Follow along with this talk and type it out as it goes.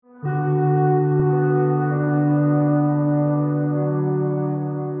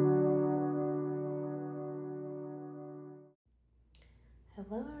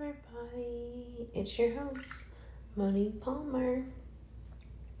It's your host, Monique Palmer.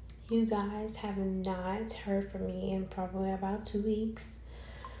 You guys have not heard from me in probably about 2 weeks.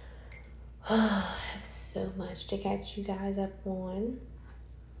 I have so much to catch you guys up on.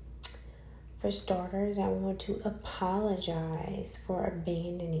 For starters, I want to apologize for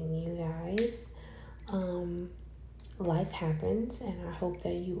abandoning you guys. Life happens, and I hope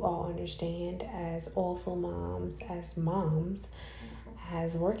that you all understand, as awful moms,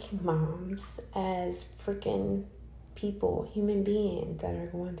 as working moms, as freaking people, human beings that are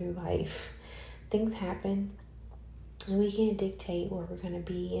going through life. Things happen, and we can't dictate where we're going to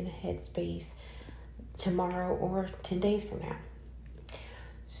be in a headspace tomorrow or 10 days from now.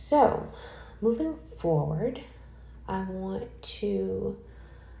 So, moving forward, I want to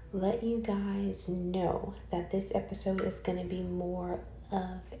let you guys know that this episode is going to be more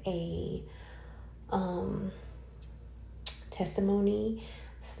of a testimony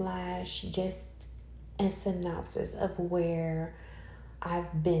 / just a synopsis of where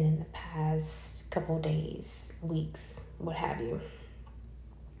I've been in the past couple days, weeks, what have you.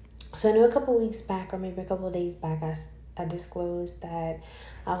 So I know a couple weeks back, or maybe a couple of days back, I disclosed that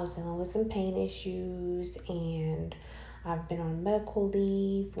I was dealing with some pain issues, and I've been on medical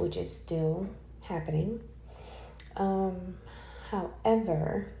leave, which is still happening.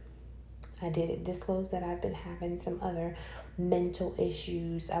 However, I did disclose that I've been having some other mental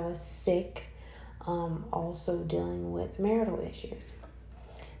issues. I was sick, also dealing with marital issues.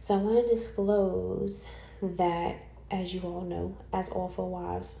 So I want to disclose that, as you all know, as awful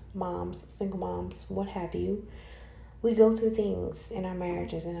wives, moms, single moms, what have you, we go through things in our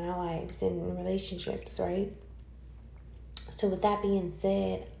marriages, in our lives, in relationships, right? So with that being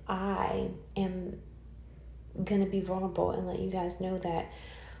said, I am going to be vulnerable and let you guys know that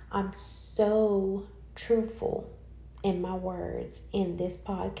I'm so truthful in my words in this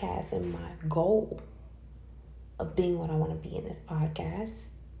podcast, and my goal of being what I want to be in this podcast,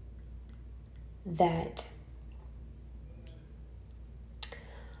 that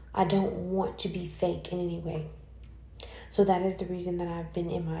I don't want to be fake in any way. So that is the reason that I've been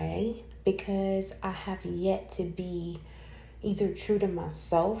MIA, because I have yet to be either true to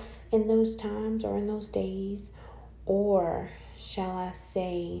myself in those times or in those days, or shall I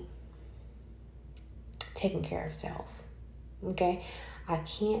say, taking care of self. Okay? I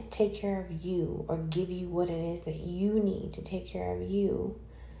can't take care of you or give you what it is that you need to take care of you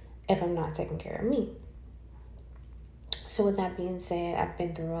if I'm not taking care of me. So with that being said, I've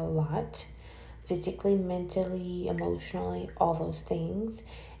been through a lot, physically, mentally, emotionally, all those things.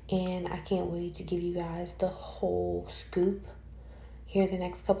 And I can't wait to give you guys the whole scoop here the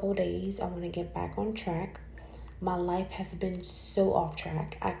next couple of days. I want to get back on track. My life has been so off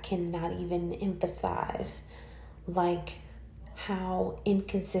track. I cannot even emphasize how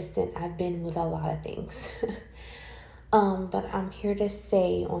inconsistent I've been with a lot of things. But I'm here to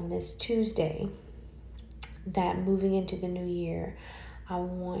say on this Tuesday that moving into the new year, I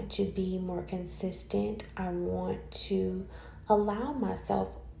want to be more consistent. I want to allow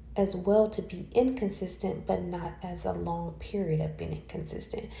myself as well to be inconsistent, but not as a long period of being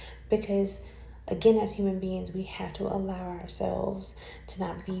inconsistent. Because again, as human beings, we have to allow ourselves to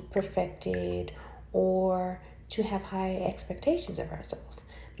not be perfected or to have high expectations of ourselves.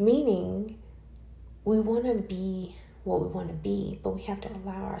 Meaning, we want to be what we want to be, but we have to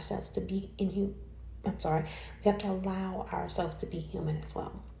allow ourselves to be we have to allow ourselves to be human as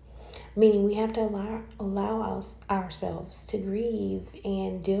well. Meaning, we have to allow ourselves to grieve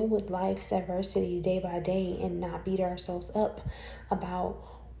and deal with life's adversities day by day, and not beat ourselves up about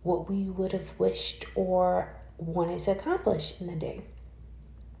what we would have wished or wanted to accomplish in the day.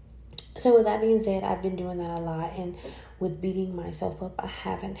 So with that being said, I've been doing that a lot, and with beating myself up, I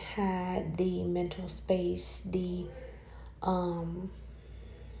haven't had the mental space, the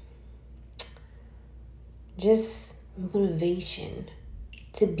just motivation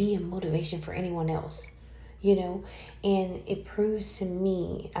to be a motivation for anyone else, and it proves to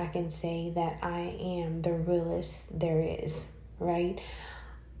me, I can say that I am the realest there is, right?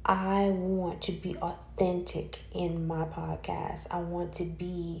 I want to be authentic in my podcast. I want to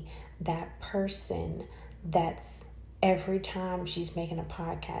be that person that's every time she's making a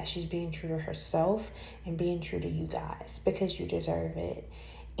podcast, she's being true to herself and being true to you guys, because you deserve it.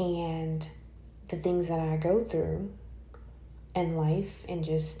 And the things that I go through in life, and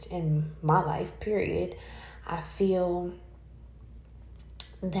just in my life, period, I feel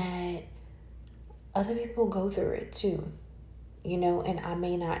that other people go through it too. And I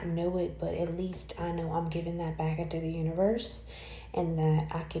may not know it, but at least I know I'm giving that back into the universe, and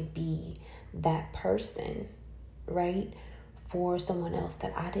that I could be that person, right, for someone else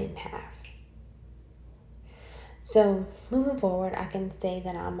that I didn't have. So moving forward, I can say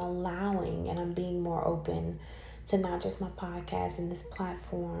that I'm allowing and I'm being more open to not just my podcast and this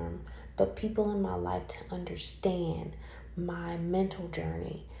platform, but people in my life to understand my mental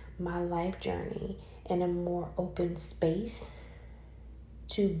journey, my life journey in a more open space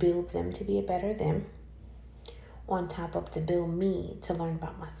to build them to be a better them, on top of to build me to learn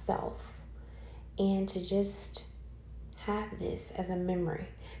about myself and to just have this as a memory,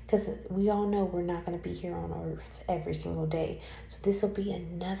 because we all know we're not going to be here on earth every single day. So this will be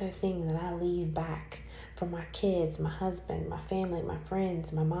another thing that I leave back for my kids, my husband, my family, my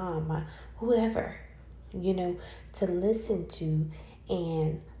friends, my mom, my whoever, to listen to.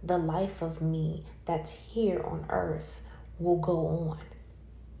 And the life of me that's here on earth will go on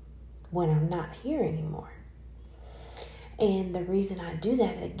when I'm not here anymore. And the reason I do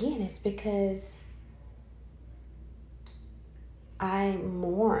that again is because I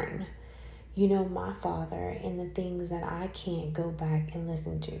mourn, my father and the things that I can't go back and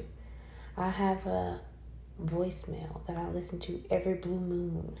listen to. I have a voicemail that I listen to every blue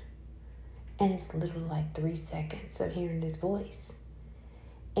moon, and it's literally like 3 seconds of hearing his voice.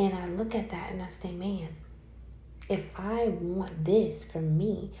 And I look at that and I say, man, if I want this for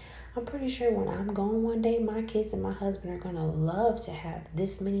me, I'm pretty sure when I'm gone one day, my kids and my husband are going to love to have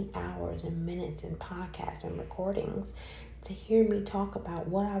this many hours and minutes and podcasts and recordings to hear me talk about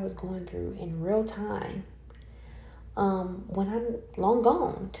what I was going through in real time when I'm long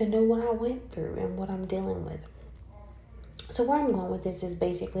gone, to know what I went through and what I'm dealing with. So where I'm going with this is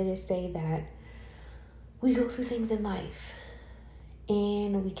basically to say that we go through things in life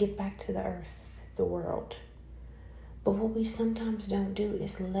and we give back to the earth, the world. But what we sometimes don't do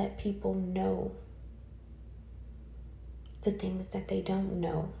is let people know the things that they don't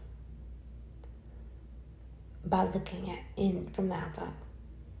know by looking at in from the outside,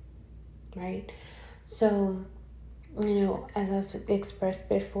 right? So, as I've expressed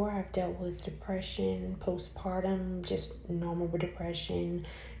before, I've dealt with depression, postpartum, just normal depression,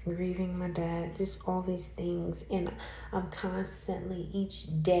 grieving my dad, just all these things. And I'm constantly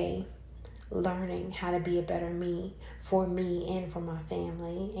each day learning how to be a better me and for my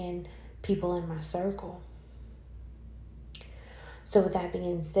family and people in my circle. So with that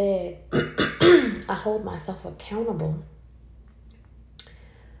being said, I hold myself accountable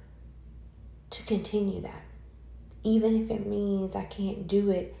to continue that. Even if it means I can't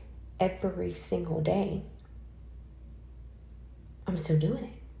do it every single day, I'm still doing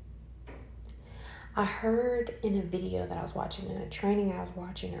it. I heard in a video that I was watching, in a training I was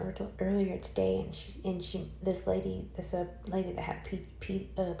watching earlier today, this lady that had a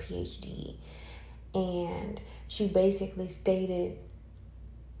PhD, and she basically stated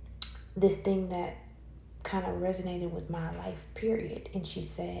this thing that kind of resonated with my life period. And she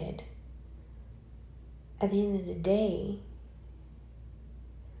said, at the end of the day,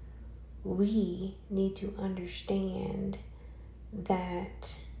 we need to understand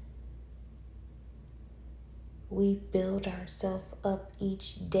that we build ourselves up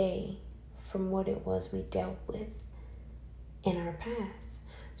each day from what it was we dealt with in our past.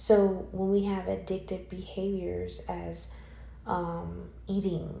 So when we have addictive behaviors as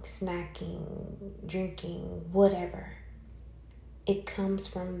eating, snacking, drinking, whatever, it comes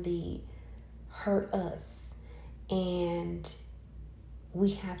from the hurt us, and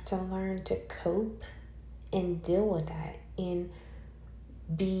we have to learn to cope and deal with that and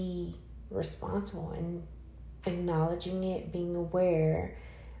be responsible and acknowledging it, being aware,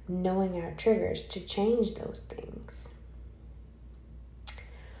 knowing our triggers to change those things.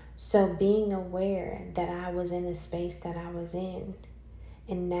 So being aware that I was in a space that I was in,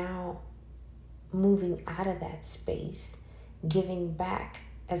 and now moving out of that space, giving back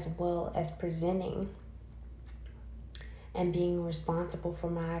as well as presenting and being responsible for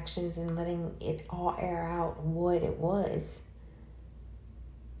my actions and letting it all air out what it was,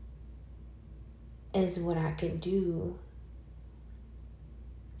 is what I can do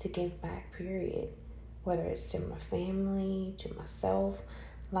to give back, period. Whether it's to my family, to myself,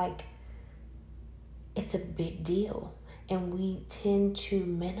 like, it's a big deal. And we tend to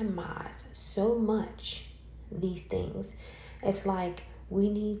minimize so much these things. It's like we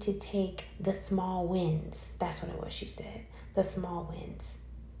need to take the small wins. That's what it was she said. The small wins.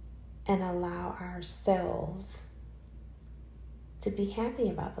 And allow ourselves to be happy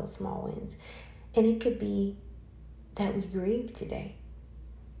about those small wins. And it could be that we grieve today.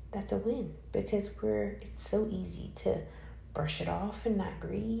 That's a win, because it's so easy to brush it off and not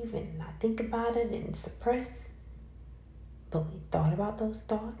grieve and not think about it and suppress. But we thought about those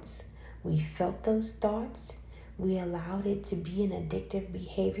thoughts. We felt those thoughts. We allowed it to be an addictive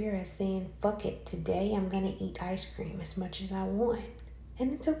behavior as saying, fuck it, today I'm going to eat ice cream as much as I want.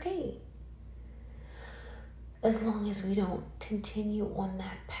 And it's okay. As long as we don't continue on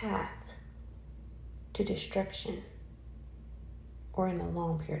that path to destruction or in a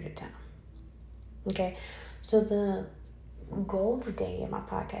long period of time. Okay? So the goal today in my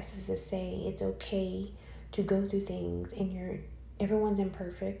podcast is to say it's okay to go through things and everyone's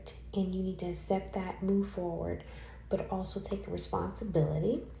imperfect and you need to accept that, move forward, but also take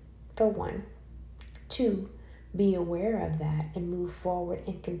responsibility for one. Two, be aware of that and move forward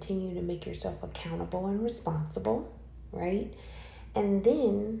and continue to make yourself accountable and responsible, right? And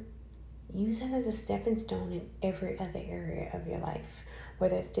then use that as a stepping stone in every other area of your life,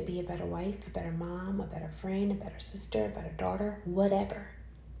 whether it's to be a better wife, a better mom, a better friend, a better sister, a better daughter, whatever.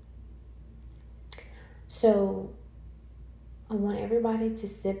 So I want everybody to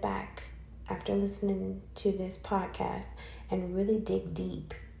sit back after listening to this podcast and really dig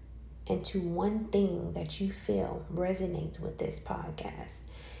deep into one thing that you feel resonates with this podcast,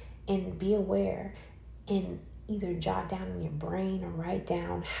 and be aware and either jot down in your brain or write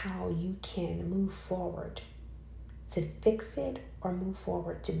down how you can move forward to fix it or move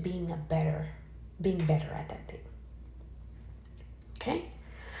forward to being better at that thing. Okay?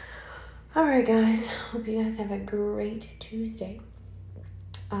 All right, guys. Hope you guys have a great Tuesday.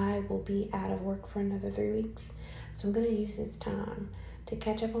 I will be out of work for another 3 weeks, so I'm going to use this time to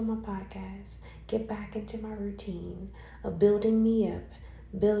catch up on my podcast, get back into my routine of building me up,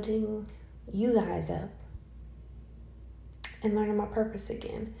 building you guys up, and learning my purpose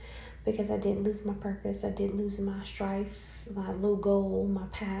again. Because I did lose my purpose, I did lose my strife, my little goal, my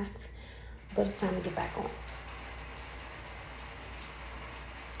path, but it's time to get back on.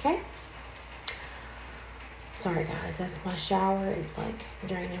 Okay? Sorry guys, that's my shower. It's like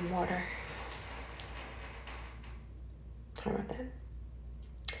draining water. Sorry about that.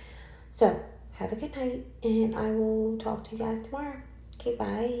 So, have a good night, and I will talk to you guys tomorrow. Okay,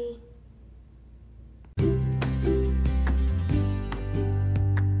 bye.